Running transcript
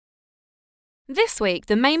This week,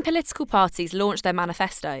 the main political parties launched their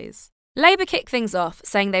manifestos. Labour kicked things off,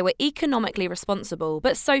 saying they were economically responsible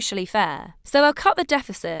but socially fair. So they'll cut the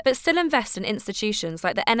deficit but still invest in institutions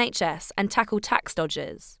like the NHS and tackle tax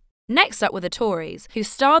dodgers. Next up were the Tories, who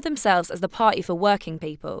styled themselves as the party for working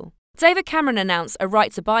people. David Cameron announced a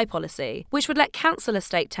right-to-buy policy, which would let council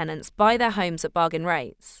estate tenants buy their homes at bargain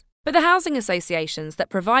rates. But the housing associations that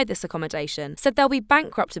provide this accommodation said they'll be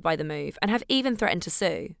bankrupted by the move and have even threatened to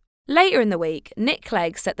sue. Later in the week, Nick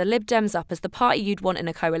Clegg set the Lib Dems up as the party you'd want in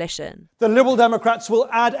a coalition. The Liberal Democrats will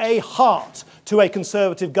add a heart to a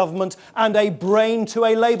Conservative government and a brain to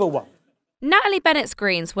a Labour one. Natalie Bennett's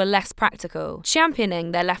Greens were less practical,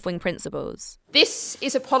 championing their left-wing principles. This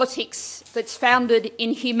is a politics that's founded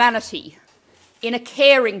in humanity, in a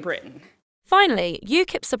caring Britain. Finally,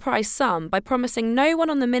 UKIP surprised some by promising no one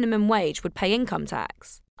on the minimum wage would pay income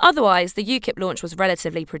tax. Otherwise, the UKIP launch was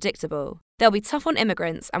relatively predictable. They'll be tough on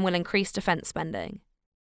immigrants and will increase defence spending.